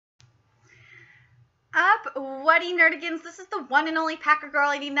Up, Whatty Nerdigans? This is the one and only Packer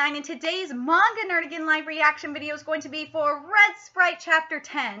Girl 89, and today's Manga Nerdigan live reaction video is going to be for Red Sprite Chapter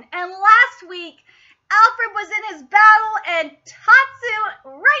 10. And last week, Alfred was in his battle, and Tatsu,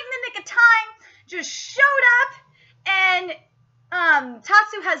 right in the nick of time, just showed up, and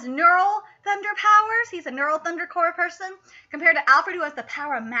Tatsu has neural thunder powers. He's a neural thunder core person, compared to Alfred, who has the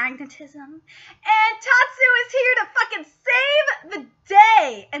power of magnetism. And Tatsu is here to fucking save the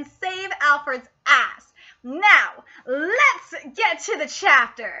day and save Alfred's ass. Now, let's get to the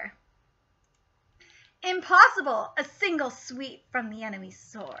chapter. Impossible, a single sweep from the enemy's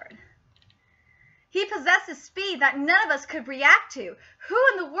sword. He possesses speed that none of us could react to. Who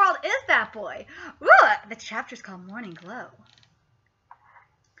in the world is that boy? Ooh, the chapter's called Morning Glow.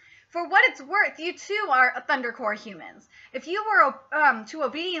 For what it's worth, you too are Thundercore humans. If you were to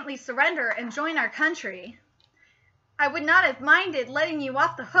obediently surrender and join our country, I would not have minded letting you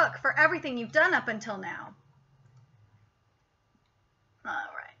off the hook for everything you've done up until now.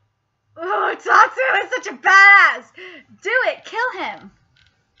 Alright. Ooh, Tatsu is such a badass! Do it! Kill him!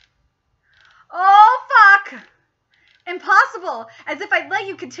 Oh, fuck! Impossible! As if I'd let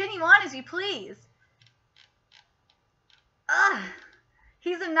you continue on as you please. Ugh.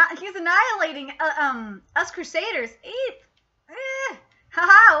 He's annihilating us Crusaders.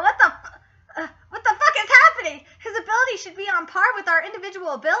 Haha, what the fuck is happening? His ability should be on par with our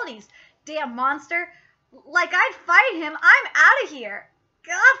individual abilities. Damn monster. Like I'd fight him, I'm out of here.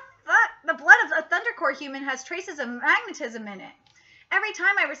 God, fuck. The blood of a Thundercore human has traces of magnetism in it. Every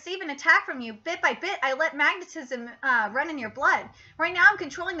time I receive an attack from you, bit by bit, I let magnetism run in your blood. Right now, I'm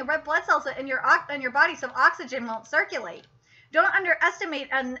controlling the red blood cells in your body so oxygen won't circulate. Don't underestimate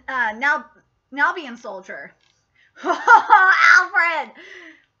a Nalbian soldier. Alfred!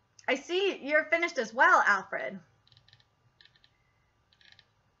 I see you're finished as well, Alfred.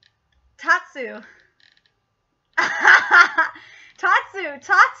 Tatsu.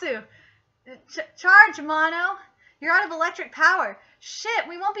 Tatsu! Charge, Mono. You're out of electric power. Shit,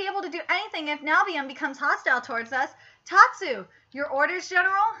 we won't be able to do anything if Nalbian becomes hostile towards us. Tatsu, your orders,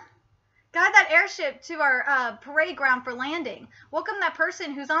 General? Guide that airship to our parade ground for landing. Welcome that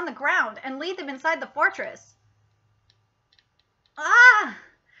person who's on the ground and lead them inside the fortress. Ah!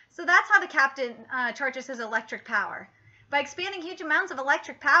 So that's how the captain charges his electric power. By expanding huge amounts of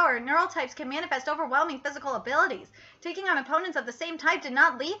electric power, neural types can manifest overwhelming physical abilities. Taking on opponents of the same type did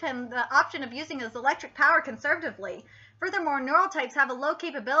not leave him the option of using his electric power conservatively. Furthermore, neural types have a low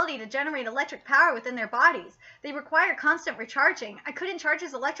capability to generate electric power within their bodies. They require constant recharging. I couldn't charge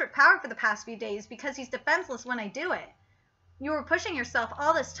his electric power for the past few days because he's defenseless when I do it. You were pushing yourself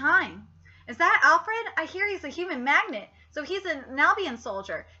all this time. Is that Alfred? I hear he's a human magnet, so he's an Nalbian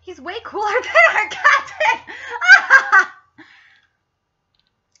soldier. He's way cooler than our captain!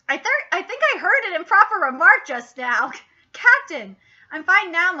 I think I heard an improper remark just now. Captain! I'm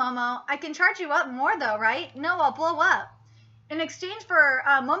fine now, Momo. I can charge you up more, though, right? No, I'll blow up. In exchange for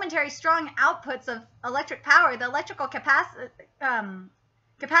momentary strong outputs of electric power, the electrical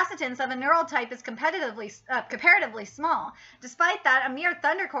capacitance of a neural type is comparatively small. Despite that, a mere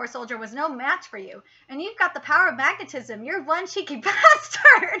Thundercore soldier was no match for you. And you've got the power of magnetism. You're one cheeky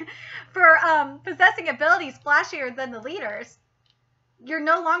bastard for possessing abilities flashier than the leaders. You're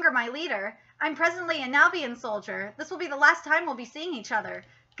no longer my leader. I'm presently a Nalbian soldier. This will be the last time we'll be seeing each other.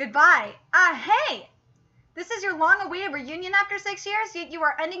 Goodbye. Hey! This is your long-awaited reunion after 6 years? Yet you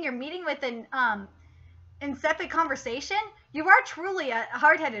are ending your meeting with an, insipid conversation? You are truly a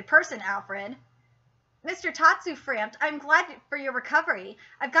hard-headed person, Alfred. Mr. Tatsu framped, I'm glad for your recovery.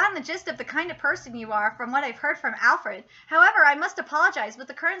 I've gotten the gist of the kind of person you are from what I've heard from Alfred. However, I must apologize. With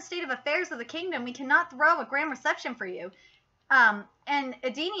the current state of affairs of the kingdom, we cannot throw a grand reception for you. And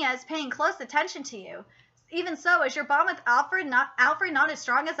Edenia is paying close attention to you. Even so, is your bond with Alfred not as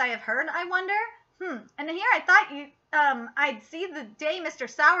strong as I have heard, I wonder? And here I thought I'd see the day Mr.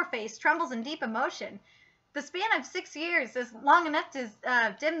 Sourface trembles in deep emotion. The span of 6 years is long enough to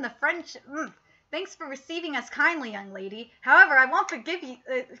dim the friendship. Thanks for receiving us kindly, young lady. However, I won't forgive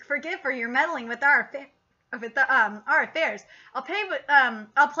for your meddling with our affairs.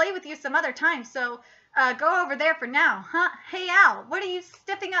 I'll play with you some other time. So. Go over there for now, huh? Hey, Al, what are you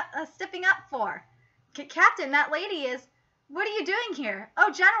stiffing up for? Captain, that lady is... What are you doing here?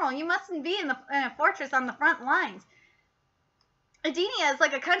 Oh, General, you mustn't be in a fortress on the front lines. Edenia is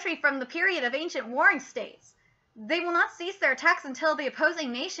like a country from the period of ancient warring states. They will not cease their attacks until the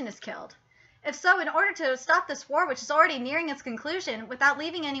opposing nation is killed. If so, in order to stop this war, which is already nearing its conclusion, without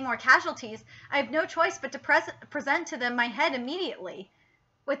leaving any more casualties, I have no choice but to present to them my head immediately.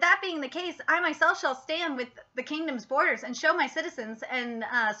 With that being the case, I myself shall stand with the kingdom's borders and show my citizens and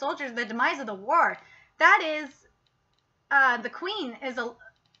soldiers the demise of the war. that is, the queen is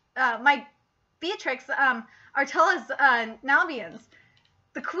my Beatrix, Artella's, Nalbians.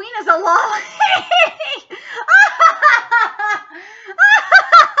 The queen is a lolly.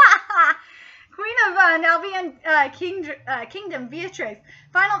 Queen of, Nalbian, Kingdom, Beatrix.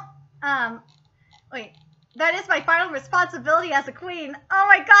 Final, wait. That is my final responsibility as a queen. Oh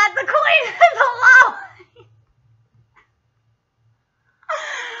my god, the queen is a lolly!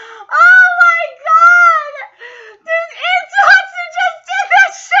 Oh my god! Dude, Tatsu just did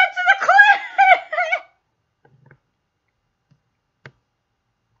that shit to the queen!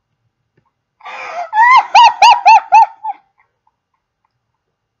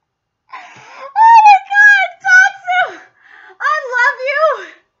 Oh my god, Tatsu! I love you!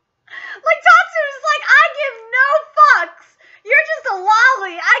 Like, Tatsu's like, I give no fucks. You're just a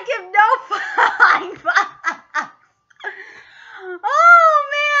lolly. I give no fucks. Oh,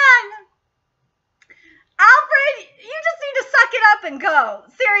 man. Alfred, you just need to suck it up and go.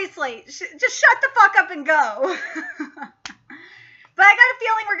 Seriously. Just shut the fuck up and go. But I got a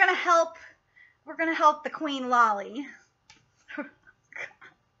feeling we're going to help the Queen Lolly.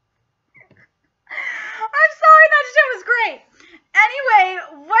 I'm sorry, that shit was great. Anyway,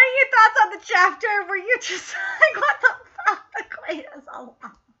 what are your thoughts on the chapter? Were you just like, what the fuck? The queen is a lolly.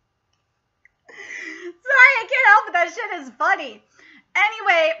 Sorry, I can't help it. That shit is funny.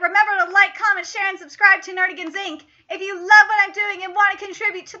 Anyway, remember to like, comment, share, and subscribe to Nerdigans Inc. If you love what I'm doing and want to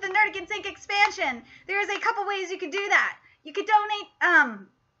contribute to the Nerdigans Inc. expansion, there's a couple ways you can do that. You could donate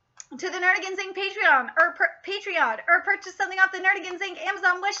to the Nerdigans Inc. Patreon or purchase something off the Nerdigans Inc.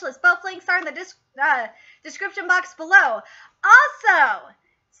 Amazon wishlist. Both links are in the description box below. Also,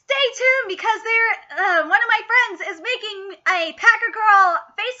 stay tuned because one of my friends is making a Packer Girl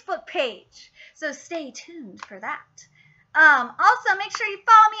Facebook page. So stay tuned for that. Also, make sure you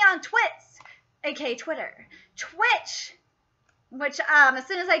follow me on aka Twitter. Twitch, which as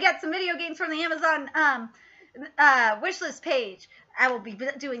soon as I get some video games from the Amazon wishlist page, I will be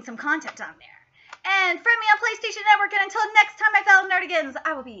doing some content on there. And friend me on PlayStation Network. And until next time, my fellow Nerdigans,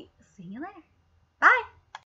 I will be seeing you later. Bye.